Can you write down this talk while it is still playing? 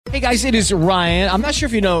Hey guys, it is Ryan. I'm not sure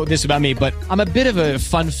if you know this about me, but I'm a bit of a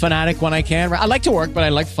fun fanatic when I can. I like to work, but I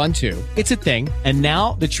like fun too. It's a thing. And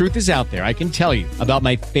now the truth is out there. I can tell you about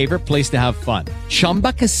my favorite place to have fun.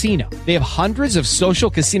 Chumba Casino. They have hundreds of social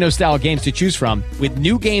casino style games to choose from with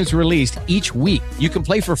new games released each week. You can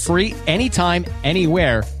play for free anytime,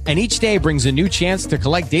 anywhere. And each day brings a new chance to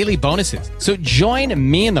collect daily bonuses. So join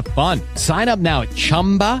me in the fun. Sign up now at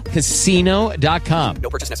ChumbaCasino.com. No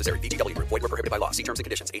purchase necessary. VGW. Void where prohibited by law. See terms and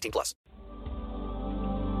conditions. 18 plus.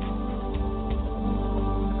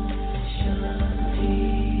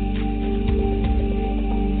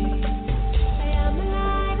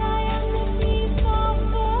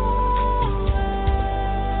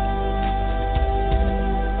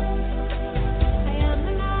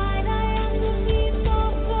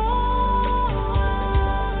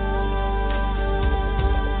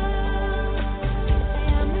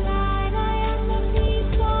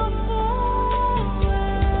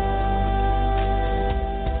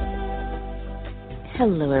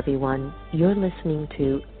 Hello, everyone. You're listening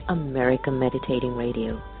to America Meditating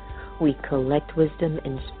Radio. We collect wisdom,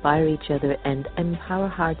 inspire each other, and empower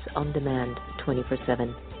hearts on demand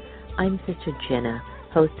 24/7. I'm Sister Jenna,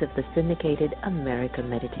 host of the syndicated America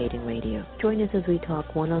Meditating Radio. Join us as we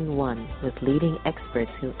talk one-on-one with leading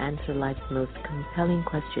experts who answer life's most compelling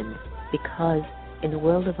questions. Because in a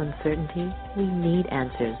world of uncertainty, we need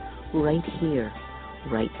answers right here,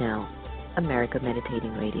 right now. America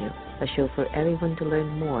Meditating Radio, a show for everyone to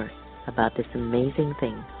learn more about this amazing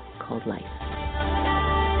thing called life.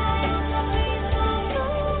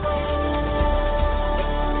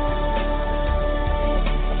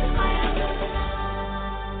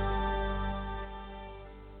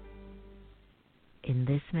 In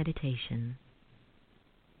this meditation,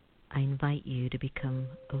 I invite you to become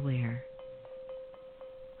aware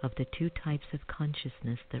of the two types of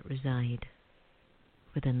consciousness that reside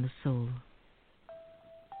within the soul.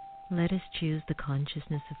 Let us choose the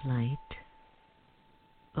consciousness of light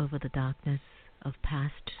over the darkness of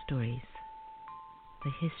past stories,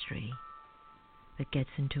 the history that gets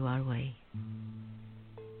into our way.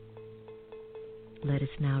 Let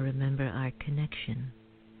us now remember our connection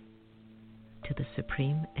to the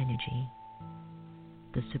Supreme Energy,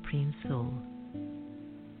 the Supreme Soul,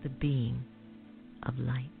 the being of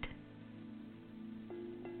light.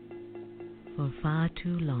 For far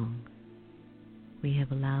too long, we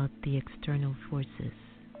have allowed the external forces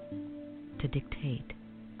to dictate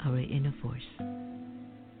our inner force.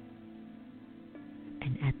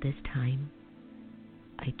 And at this time,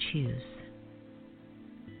 I choose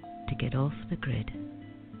to get off the grid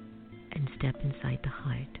and step inside the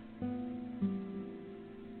heart,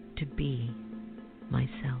 to be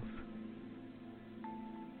myself.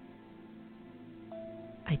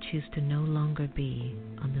 I choose to no longer be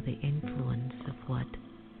under the influence of what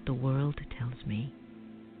the world tells me,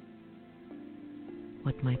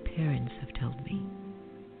 what my parents have told me,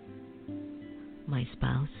 my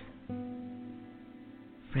spouse,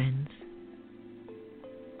 friends,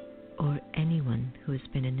 or anyone who has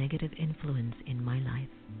been a negative influence in my life.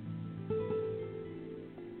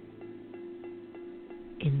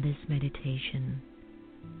 In this meditation,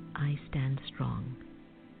 I stand strong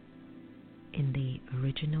in the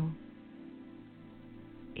original,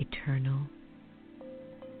 eternal,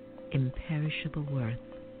 imperishable worth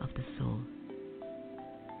of the soul.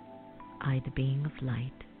 I, the being of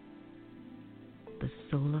light, the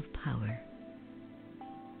soul of power,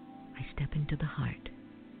 I step into the heart,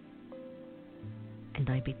 and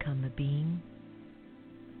I become a being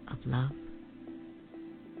of love,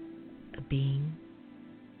 a being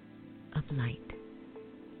of light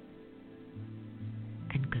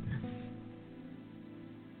and goodness.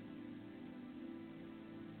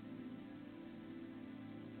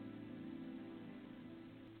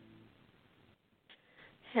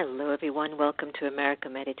 Hello, everyone. Welcome to America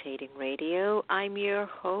Meditating Radio. I'm your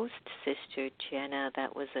host, Sister Jenna.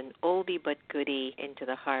 That was an oldie but goodie, Into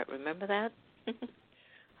the Heart. Remember that?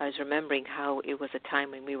 I was remembering how it was a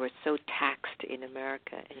time when we were so taxed in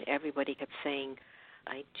America, and everybody kept saying,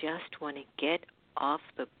 I just want to get off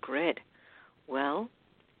the grid. Well,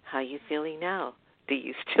 how are you feeling now? Do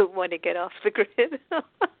you still want to get off the grid?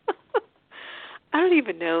 I don't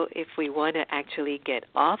even know if we want to actually get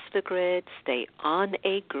off the grid, stay on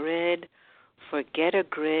a grid, forget a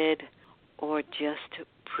grid, or just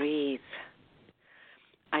breathe.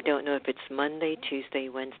 I don't know if it's Monday, Tuesday,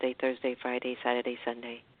 Wednesday, Thursday, Friday, Saturday,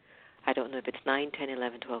 Sunday. I don't know if it's 9, 10,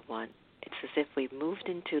 11, 12, 1. It's as if we've moved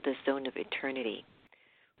into the zone of eternity.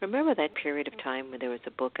 Remember that period of time when there was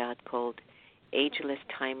a book out called Ageless,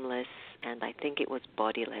 Timeless, and I think it was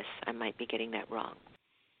Bodiless. I might be getting that wrong.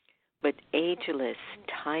 but ageless,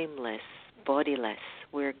 timeless, bodiless.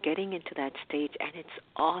 We're getting into that stage, and it's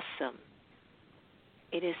awesome.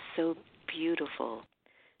 It is so beautiful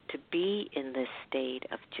to be in this state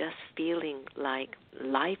of just feeling like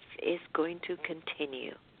life is going to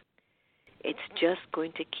continue. It's just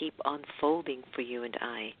going to keep unfolding for you and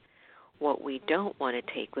I. What we don't want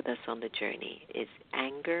to take with us on the journey is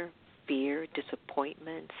anger, fear,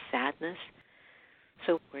 disappointment, sadness.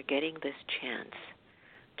 So we're getting this chance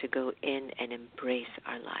to go in and embrace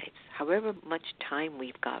our lives, however much time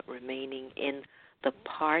we've got remaining in the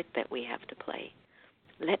part that we have to play.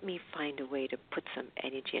 Let me find a way to put some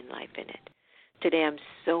energy and life in it. Today I'm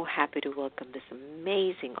so happy to welcome this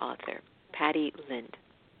amazing author, Patty Lind.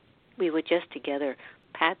 We were just together,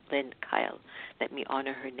 Pat Lind Kyle. Let me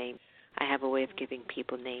honor her name. I have a way of giving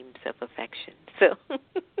people names of affection, so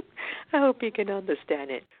I hope you can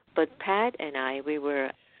understand it. But Pat and I, we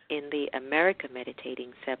were in the America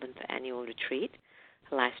Meditating 7th Annual Retreat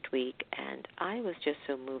last week, and I was just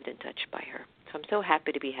so moved and touched by her. So I'm so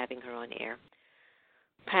happy to be having her on air.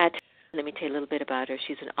 Pat, let me tell you a little bit about her.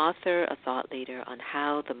 She's an author, a thought leader on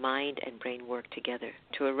how the mind and brain work together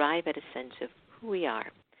to arrive at a sense of who we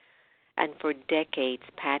are. And for decades,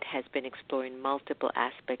 Pat has been exploring multiple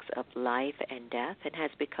aspects of life and death and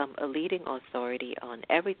has become a leading authority on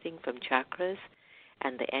everything from chakras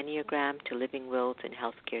and the Enneagram to living wills and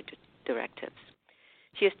healthcare directives.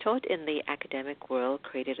 She has taught in the academic world,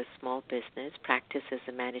 created a small business, practiced as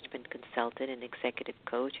a management consultant and executive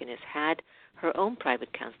coach, and has had her own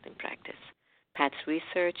private counseling practice. Pat's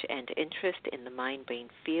research and interest in the mind-brain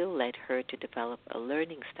field led her to develop a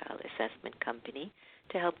learning style assessment company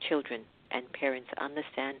to help children and parents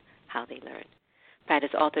understand how they learn. Pat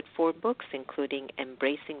has authored 4 books, including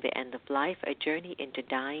Embracing the End of Life, A Journey into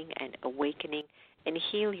Dying and Awakening, and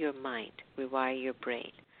Heal Your Mind, Rewire Your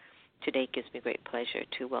Brain. Today it gives me great pleasure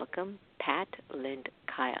to welcome Pat Lind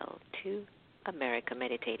Kyle to America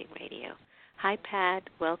Meditating Radio. Hi, Pat.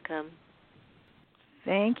 Welcome.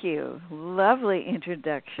 Thank you. Lovely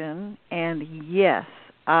introduction. And yes,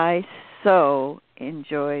 I so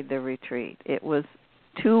enjoyed the retreat. It was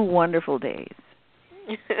 2 wonderful days.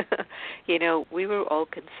 You know, we were all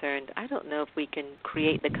concerned. I don't know if we can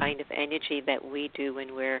create the kind of energy that we do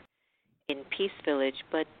when we're in Peace Village,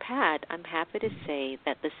 but Pat, I'm happy to say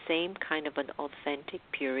that the same kind of an authentic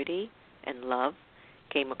purity and love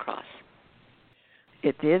came across.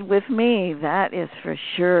 It did with me, that is for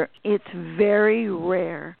sure. It's very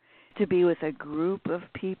rare to be with a group of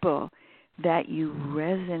people that you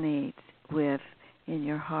resonate with in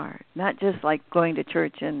your heart. Not just like going to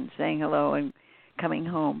church and saying hello and coming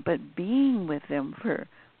home, but being with them for,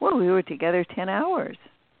 we were together 10 hours.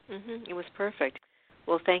 Mm-hmm. It was perfect.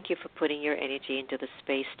 Well, thank you for putting your energy into the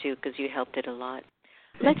space, too, because you helped it a lot.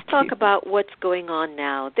 Let's talk about what's going on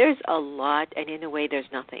now. There's a lot, and in a way, there's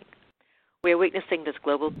nothing. We're witnessing this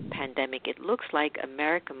global pandemic. It looks like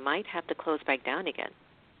America might have to close back down again.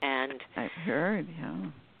 And I've heard, yeah.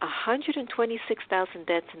 126,000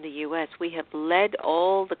 deaths in the U.S. We have led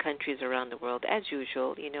all the countries around the world, as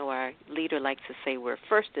usual. You know, our leader likes to say we're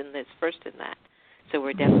first in this, first in that. So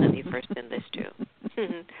we're definitely first in this, too.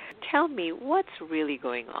 Tell me, what's really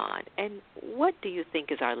going on, and what do you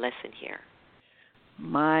think is our lesson here?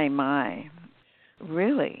 My.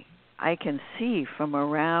 Really, I can see from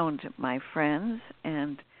around my friends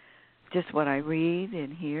and just what I read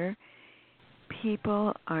and hear,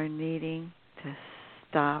 people are needing to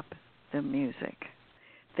stop the music.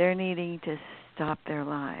 They're needing to stop their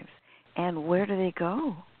lives. And where do they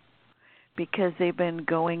go? Because they've been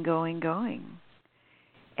going.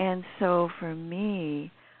 And so for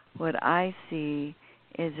me, what I see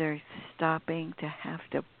is they're stopping to have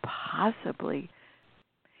to possibly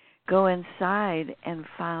go inside and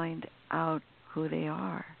find out who they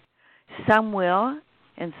are. Some will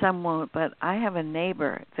and some won't, but I have a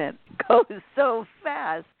neighbor that goes so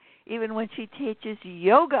fast. Even when she teaches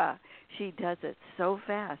yoga, she does it so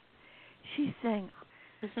fast. She's saying,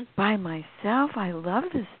 by myself, I love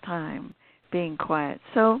this time being quiet.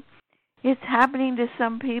 So it's happening to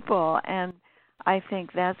some people, and I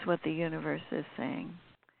think that's what the universe is saying.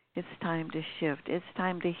 It's time to shift. It's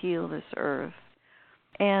time to heal this earth.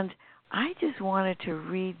 And I just wanted to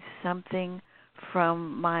read something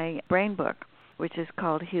from my brain book, which is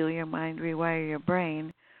called Heal Your Mind, Rewire Your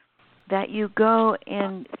Brain, that you go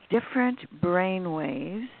in different brain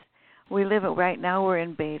waves. We live it right now. We're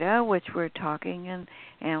in beta, which we're talking and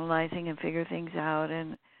analyzing and figure things out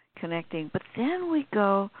and connecting. But then we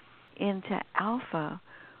go into alpha,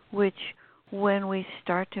 which when we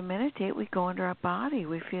start to meditate, we go into our body.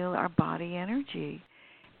 We feel our body energy.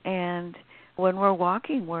 And when we're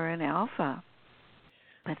walking, we're in alpha.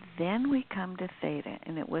 But then we come to theta,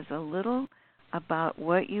 and it was a little about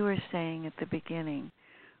what you were saying at the beginning.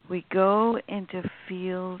 We go into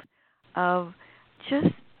field of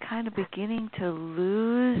just kind of beginning to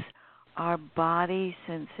lose our body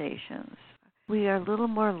sensations. We are a little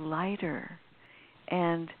more lighter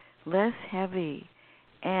and less heavy,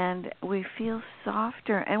 and we feel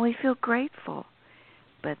softer, and we feel grateful.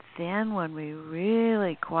 But then when we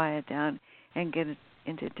really quiet down and get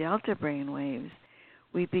into delta brain waves,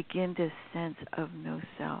 we begin to sense of no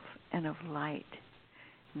self and of light.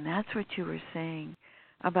 And that's what you were saying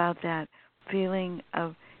about that feeling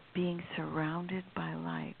of being surrounded by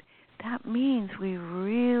light. That means we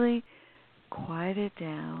really quiet it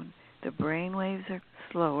down. The brain waves are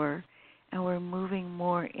slower, and we're moving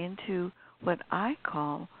more into what I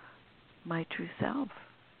call my true self,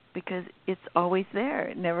 because it's always there.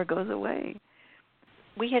 It never goes away.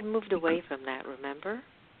 We had moved away from that, remember?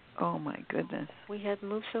 Oh, my goodness. We had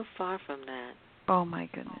moved so far from that. Oh, my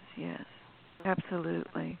goodness, yes.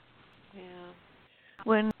 Absolutely. Yeah.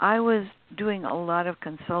 When I was doing a lot of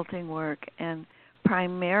consulting work, and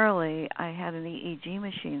primarily I had an EEG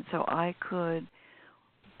machine, so I could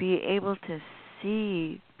be able to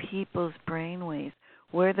see people's brain waves,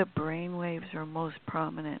 where the brain waves are most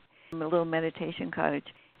prominent. In a little meditation cottage,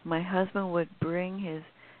 my husband would bring his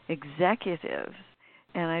executives,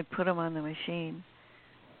 and I'd put them on the machine.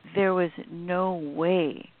 There was no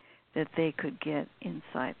way that they could get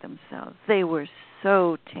inside themselves. They were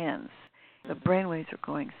so tense. The brainwaves were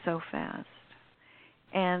going so fast.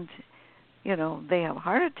 And, you know, they have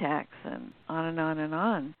heart attacks and on and on and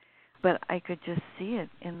on. But I could just see it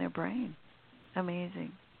in their brain.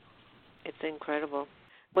 Amazing. It's incredible.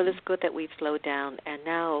 Well, it's good that we've slowed down. And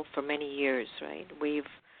now, for many years, right, we've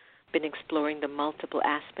been exploring the multiple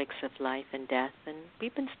aspects of life and death. And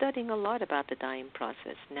we've been studying a lot about the dying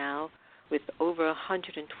process. Now, with over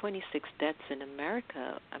 126 deaths in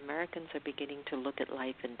America, Americans are beginning to look at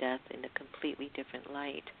life and death in a completely different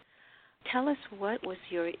light. Tell us, what was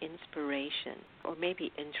your inspiration or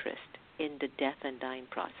maybe interest in the death and dying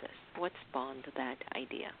process? What spawned that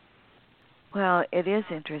idea? Well, it is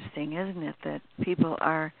interesting, isn't it, that people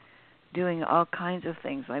are doing all kinds of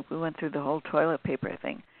things. Like we went through the whole toilet paper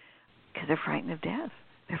thing because they're frightened of death.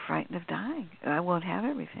 They're frightened of dying. I won't have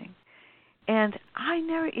everything. And I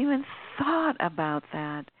never even thought about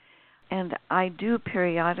that. And I do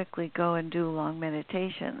periodically go and do long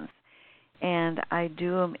meditations. And I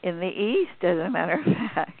do them in the East, as a matter of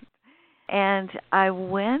fact. And I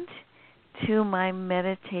went to my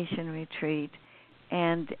meditation retreat,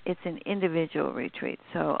 and it's an individual retreat.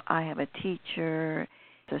 So I have a teacher,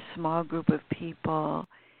 it's a small group of people,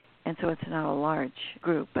 and so it's not a large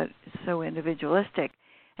group, but it's so individualistic.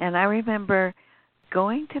 And I remember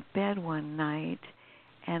going to bed one night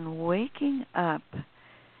and waking up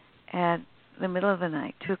at the middle of the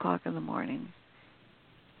night, 2 o'clock in the morning,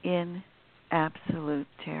 in absolute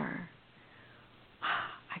terror.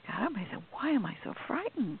 I got up and I said, why am I so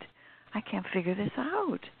frightened? I can't figure this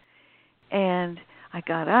out. And I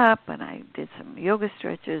got up and I did some yoga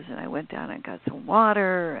stretches and I went down and got some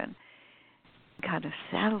water and kind of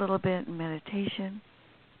sat a little bit in meditation.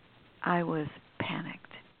 I was panicked.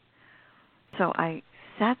 So I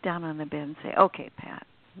sat down on the bed and said, okay, Pat,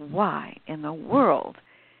 why in the world?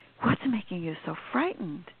 What's making you so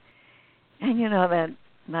frightened? And you know that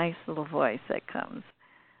nice little voice that comes.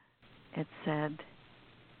 It said,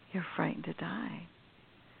 you're frightened to die.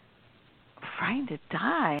 Frightened to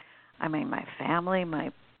die? I mean, my family,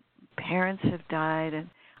 my parents have died, and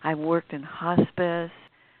I worked in hospice,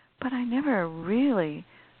 but I never really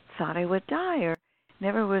thought I would die or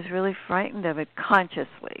never was really frightened of it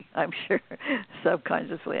consciously. I'm sure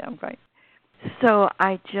subconsciously I'm frightened. So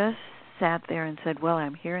I just sat there and said, well,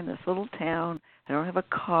 I'm here in this little town. I don't have a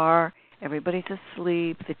car. Everybody's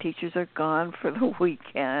asleep. The teachers are gone for the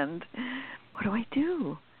weekend. What do I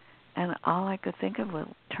do? And all I could think of was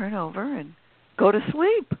turn over and go to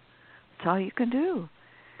sleep. That's all you can do.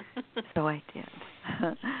 So I did.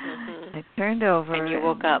 I turned over. And you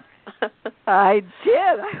woke up. I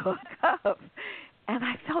did. I woke up. And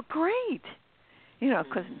I felt great. You know,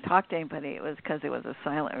 I couldn't talk to anybody. It was because it was a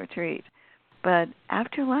silent retreat. But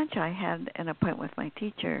after lunch, I had an appointment with my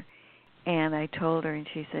teacher. And I told her, and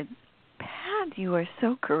she said, Pat, you are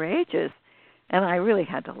so courageous. And I really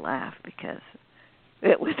had to laugh because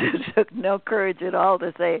it took no courage at all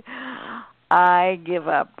to say, I give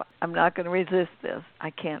up. I'm not going to resist this.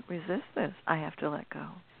 I can't resist this. I have to let go.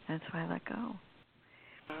 That's why I let go.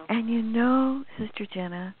 And you know, Sister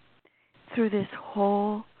Jenna, through this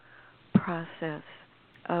whole process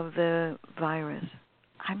of the virus,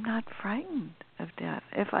 I'm not frightened of death.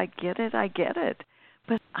 If I get it, I get it.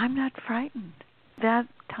 But I'm not frightened. That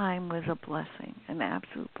time was a blessing, an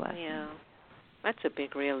absolute blessing. Yeah. That's a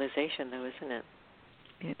big realization, though, isn't it?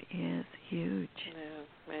 It is huge.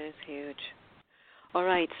 Yeah, it is huge. All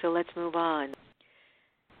right, so let's move on.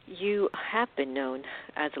 You have been known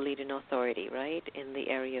as a leading authority, right, in the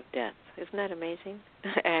area of death. Isn't that amazing?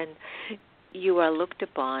 And you are looked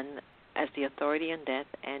upon as the authority on death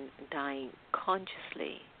and dying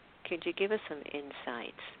consciously. Could you give us some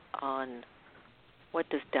insights on what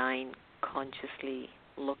does dying consciously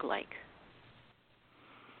look like?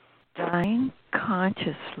 Dying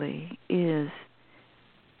consciously is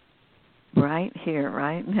right here,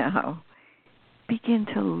 right now. Begin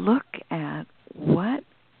to look at what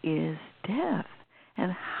is death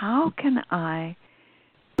and how can I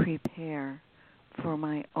prepare for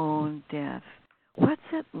my own death. What's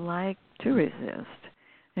it like to resist?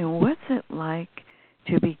 And what's it like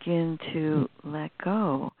to begin to let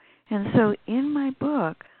go? And so in my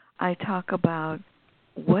book, I talk about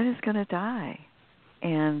what is going to die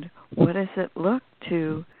and what does it look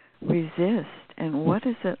to resist and what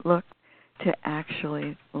does it look to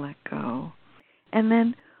actually let go. And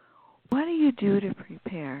then what do you do to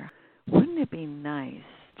prepare? Wouldn't it be nice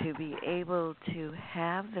to be able to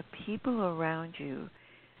have the people around you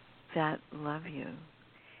that love you?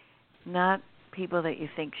 Not people that you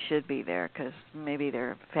think should be there because maybe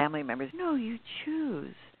they're family members. No, you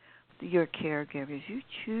choose your caregivers. You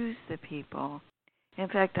choose the people. In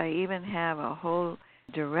fact, I even have a whole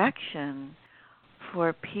direction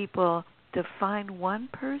for people to find one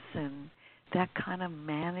person that kind of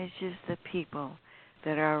manages the people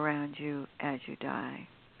that are around you as you die.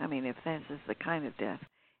 I mean, if this is the kind of death.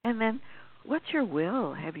 And then, what's your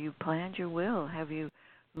will? Have you planned your will? Have you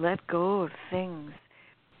let go of things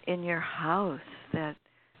in your house that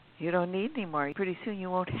you don't need anymore? Pretty soon you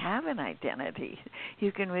won't have an identity.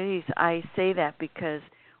 You can release. I say that because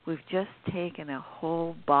we've just taken a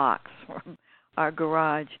whole box from our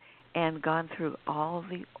garage and gone through all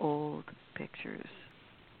the old pictures.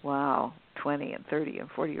 Wow, 20 and 30 and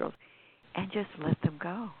 40-year-olds. And just let them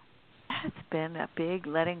go. That's been a big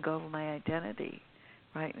letting go of my identity.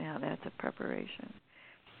 Right now, that's a preparation.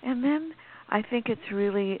 And then I think it's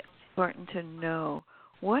really important to know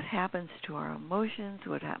what happens to our emotions,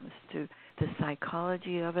 what happens to the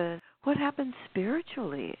psychology of it, what happens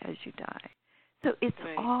spiritually as you die. So it's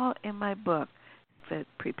all in my book that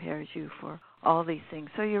prepares you for all these things.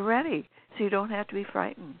 So you're ready, so you don't have to be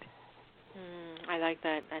frightened. I like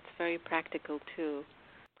that. That's very practical, too.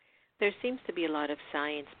 There seems to be a lot of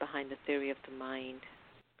science behind the theory of the mind.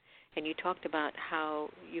 And you talked about how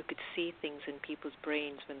you could see things in people's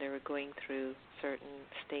brains when they were going through certain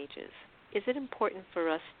stages. Is it important for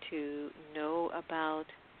us to know about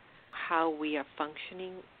how we are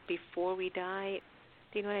functioning before we die?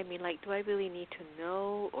 Do you know what I mean? Like, do I really need to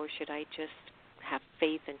know, or should I just have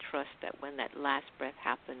faith and trust that when that last breath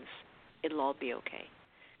happens, it'll all be okay?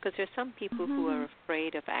 Because there's some people who are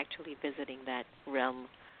afraid of actually visiting that realm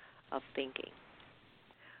of thinking.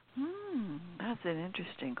 That's an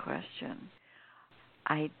interesting question.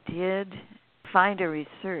 I did find a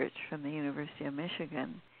research from the University of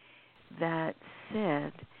Michigan that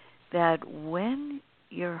said that when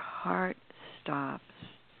your heart stops,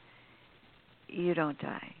 you don't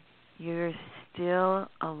die. You're still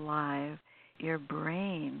alive. Your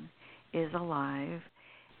brain is alive,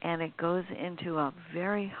 and it goes into a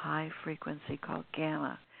very high frequency called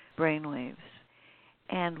gamma brainwaves.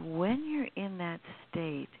 And when you're in that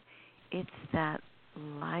state, it's that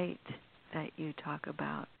light that you talk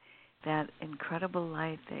about, that incredible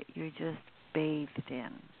light that you're just bathed in.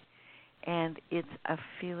 And it's a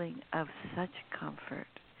feeling of such comfort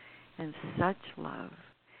and such love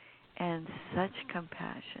and such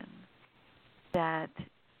compassion that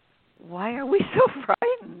why are we so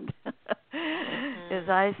frightened? As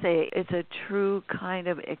I say, it's a true kind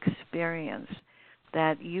of experience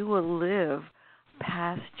that you will live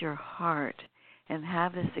past your heart and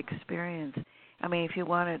have this experience. I mean, if you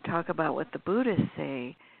want to talk about what the Buddhists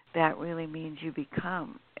say, that really means you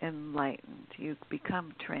become enlightened, you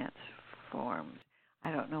become transformed.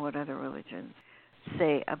 I don't know what other religions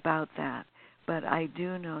say about that, but I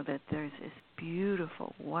do know that there's this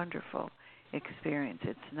beautiful, wonderful experience.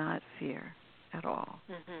 It's not fear at all.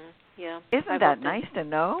 Yeah. Isn't that nice to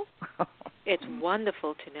know? It's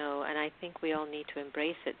wonderful to know, and I think we all need to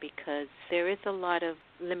embrace it because there is a lot of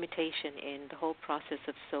limitation in the whole process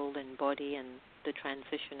of soul and body and the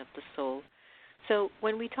transition of the soul. So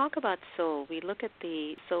when we talk about soul, we look at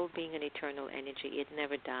the soul being an eternal energy. It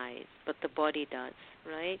never dies, but the body does,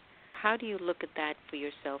 right? How do you look at that for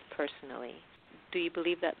yourself personally? do you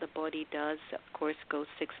believe that the body does, of course, go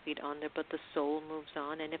 6 feet under, but the soul moves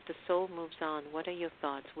on? And if the soul moves on, what are your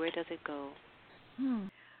thoughts? Where does it go?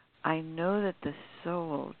 I know that the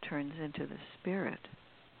soul turns into the spirit,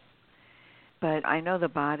 but I know the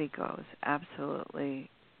body goes, absolutely,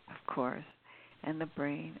 of course, and the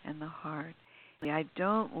brain and the heart. I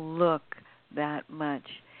don't look that much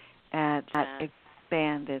at that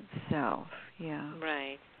expanded self. Yeah.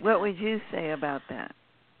 Right. What would you say about that?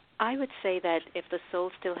 I would say that if the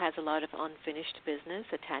soul still has a lot of unfinished business,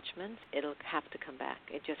 attachments, it'll have to come back.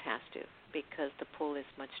 It just has to, because the pull is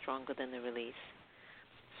much stronger than the release.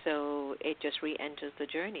 So it just re-enters the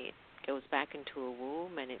journey. It goes back into a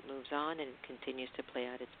womb, and it moves on, and it continues to play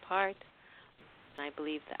out its part. And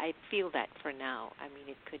I feel that for now. I mean,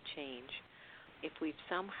 it could change. If we've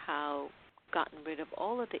somehow gotten rid of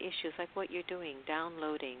all of the issues, like what you're doing,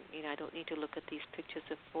 downloading, I don't need to look at these pictures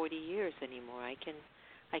of 40 years anymore. I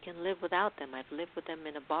can live without them. I've lived with them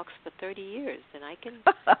in a box for 30 years, and I can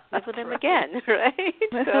live with them again,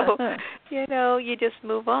 right? So, you just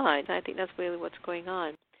move on. I think that's really what's going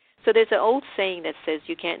on. So there's an old saying that says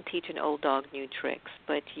you can't teach an old dog new tricks,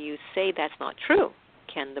 but you say that's not true.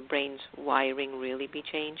 Can the brain's wiring really be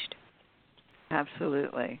changed?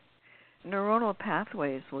 Absolutely. Neuronal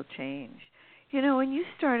pathways will change. When you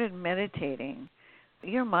started meditating,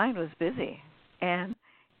 your mind was busy, and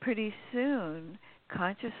pretty soon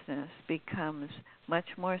consciousness becomes much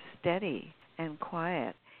more steady and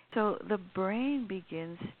quiet. So the brain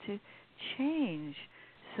begins to change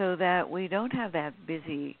so that we don't have that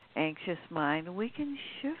busy, anxious mind. We can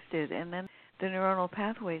shift it, and then the neuronal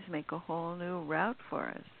pathways make a whole new route for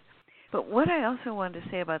us. But what I also wanted to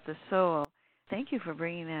say about the soul, thank you for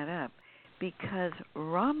bringing that up, because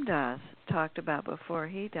Ram Dass talked about before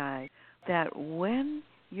he died that when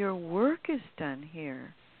your work is done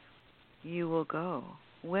here, you will go.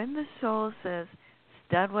 When the soul says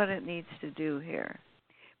it's done what it needs to do here,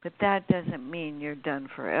 but that doesn't mean you're done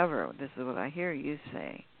forever. This is what I hear you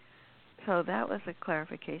say. So that was a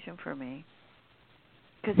clarification for me.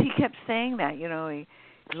 Because he kept saying that,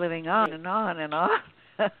 he's living on and on and on.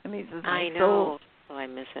 And he says, I know. Oh, I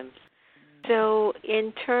miss him. So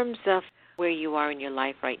in terms of where you are in your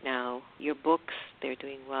life right now, your books, they're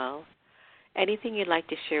doing well. Anything you'd like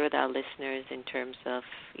to share with our listeners in terms of,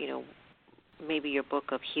 maybe your book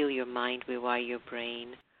of Heal Your Mind, Rewire Your Brain,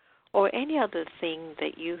 or any other thing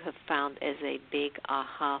that you have found as a big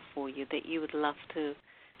aha for you that you would love to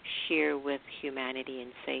share with humanity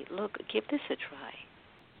and say, look, give this a try?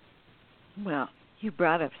 Well, you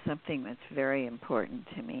brought up something that's very important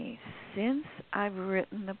to me. Since I've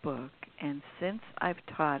written the book and since I've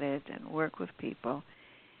taught it and worked with people,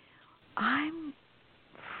 I'm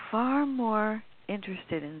far more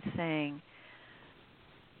interested in saying,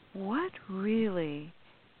 what really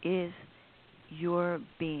is your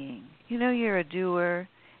being? You're a doer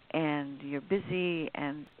and you're busy,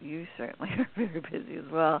 and you certainly are very busy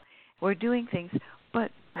as well. We're doing things,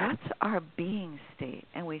 but what's our being state?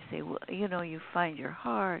 And we say, well, you find your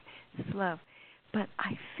heart, it's love. But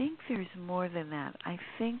I think there's more than that. I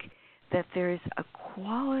think that there's a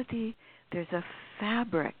quality, there's a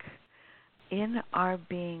fabric in our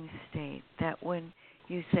being state that when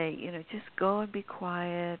you say, just go and be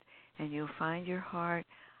quiet and you'll find your heart,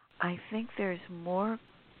 I think there's more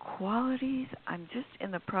qualities. I'm just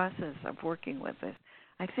in the process of working with this.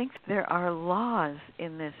 I think there are laws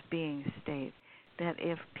in this being state that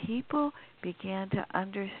if people began to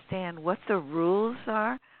understand what the rules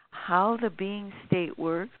are, how the being state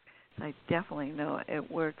works, I definitely know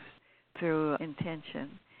it works through intention,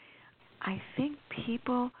 I think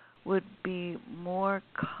people would be more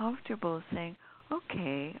comfortable saying,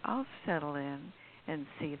 okay, I'll settle in and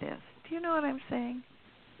see this. Do you know what I'm saying?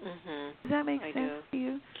 Mm-hmm. Does that make sense to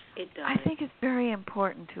you? It does. I think it's very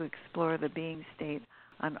important to explore the being state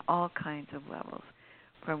on all kinds of levels,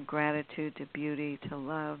 from gratitude to beauty to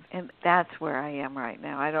love. And that's where I am right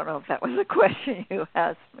now. I don't know if that was a question you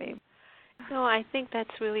asked me. No, I think that's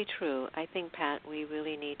really true. I think, Pat, we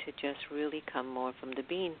really need to just really come more from the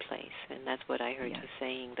being place. And that's what I heard you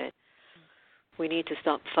saying, that we need to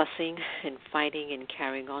stop fussing and fighting and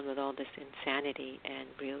carrying on with all this insanity and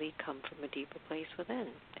really come from a deeper place within.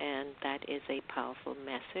 And that is a powerful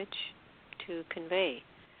message to convey.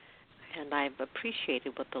 And I've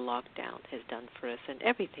appreciated what the lockdown has done for us and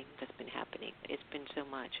everything that's been happening. It's been so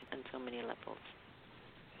much on so many levels.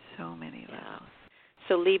 So many levels.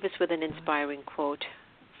 So leave us with an inspiring quote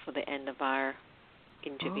for the end of our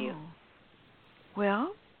interview. Oh.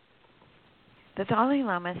 Well, the Dalai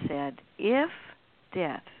Lama said, if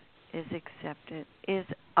death is accepted, is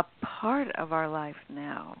a part of our life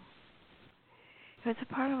now, if it's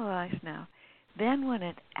a part of our life now, then when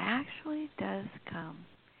it actually does come,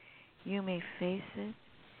 you may face it.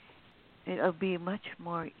 It'll be much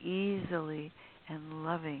more easily and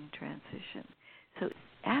loving transition. So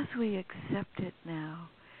as we accept it now,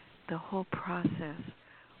 the whole process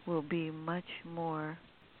will be much more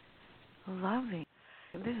loving.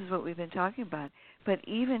 And this is what we've been talking about. But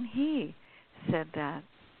even he said that.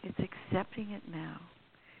 It's accepting it now.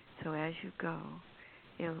 So as you go,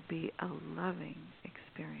 it'll be a loving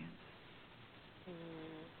experience.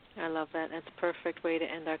 I love that. That's a perfect way to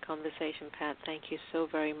end our conversation, Pat. Thank you so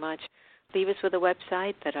very much. Leave us with a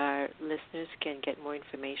website that our listeners can get more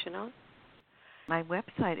information on. My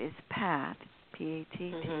website is Patt,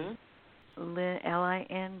 P-A-T-T, LIND-KYLE.com.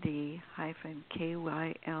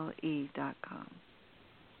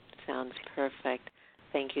 Sounds perfect.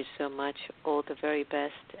 Thank you so much. All the very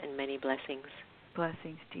best and many blessings.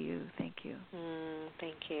 Blessings to you. Thank you.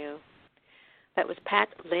 Thank you. That was Patt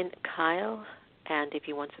Lynn Kyle. And if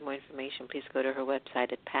you want some more information, please go to her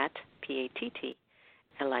website at Patt, P-A-T-T-L-I-N-D,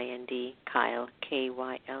 Kyle,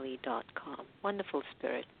 K-Y-L-E.com. Wonderful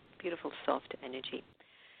spirit. Beautiful, soft energy.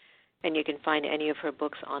 And you can find any of her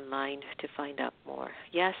books online to find out more.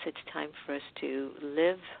 Yes, it's time for us to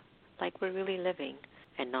live like we're really living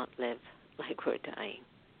and not live like we're dying.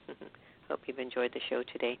 Hope you've enjoyed the show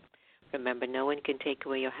today. Remember, no one can take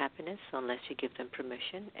away your happiness unless you give them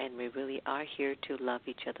permission, and we really are here to love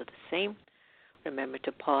each other the same. Remember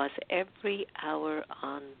to pause every hour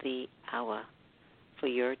on the hour for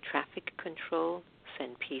your traffic control.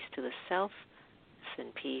 Send peace to the self.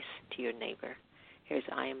 Send peace to your neighbor. Here's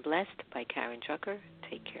I Am Blessed by Karen Drucker.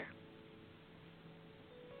 Take care.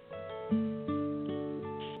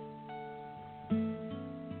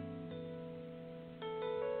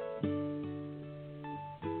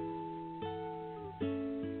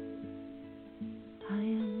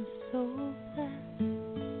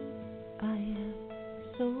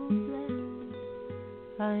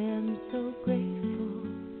 I am so grateful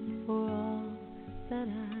for all that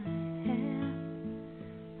I have.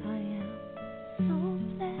 I am so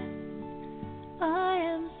blessed. I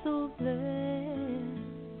am so blessed.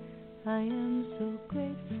 I am so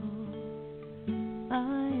grateful. I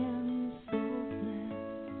am so blessed.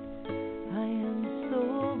 I am so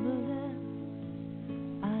blessed.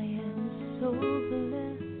 I am so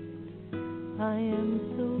blessed. I am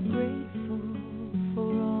so grateful for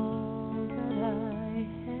all that I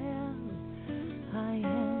have. I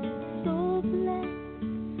am so blessed.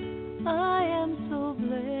 I am so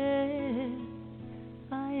blessed.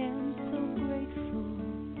 I am so grateful.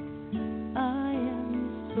 I am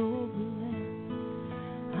so blessed. I am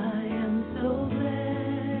so blessed.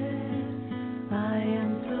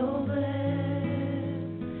 I am so blessed.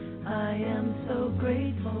 I am so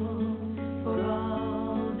grateful for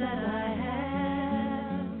all that I have.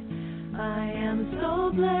 I am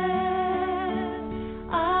so blessed.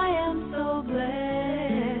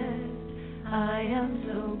 I am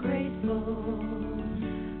so grateful.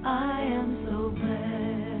 I am so blessed. I am so blessed. I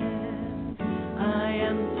am so blessed. I am so grateful for all that I have. I am so blessed. I am so blessed. I am so grateful. I am so blessed. I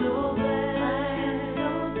am so blessed.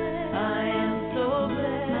 I am so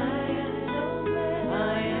blessed.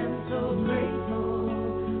 I am so grateful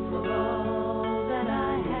for all that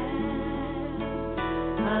I have.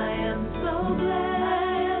 I am so blessed. I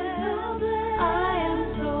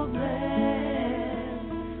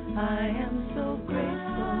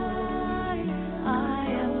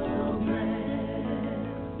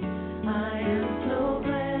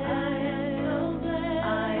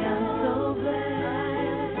am so blessed. I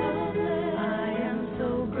am so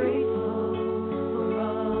grateful.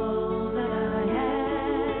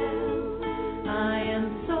 I am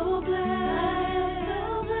so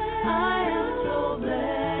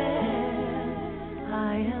blessed.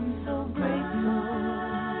 I am so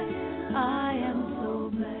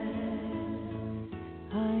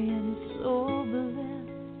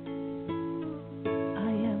blessed.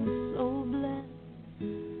 I am so blessed.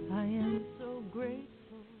 I am so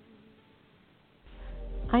grateful.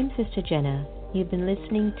 I'm Sister Jenna. You've been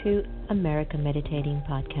listening to America Meditating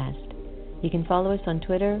Podcast. You can follow us on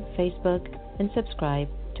Twitter, Facebook, and subscribe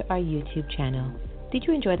to our YouTube channel. Did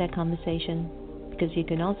you enjoy that conversation? Because you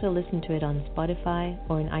can also listen to it on Spotify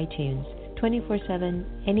or in iTunes, 24/7,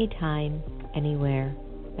 anytime, anywhere.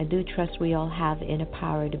 I do trust we all have the inner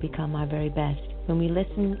power to become our very best. When we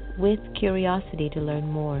listen with curiosity to learn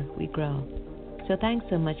more, we grow. So thanks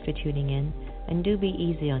so much for tuning in, and do be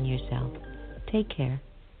easy on yourself. Take care.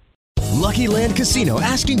 Lucky Land Casino,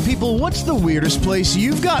 asking people, what's the weirdest place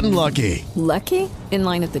you've gotten lucky? Lucky? In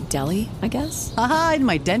line at the deli, I guess? Aha, in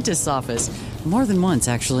my dentist's office. More than once,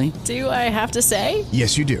 actually. Do I have to say?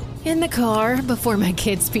 Yes, you do. In the car before my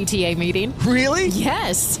kids' PTA meeting. Really?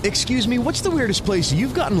 Yes. Excuse me, what's the weirdest place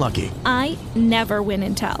you've gotten lucky? I never win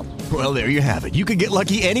and tell. Well, there you have it. You can get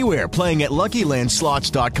lucky anywhere, playing at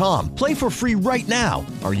LuckyLandSlots.com. Play for free right now.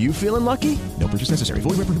 Are you feeling lucky? No purchase necessary.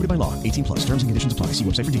 Void where prohibited by law. 18 plus. Terms and conditions apply. See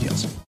website for details.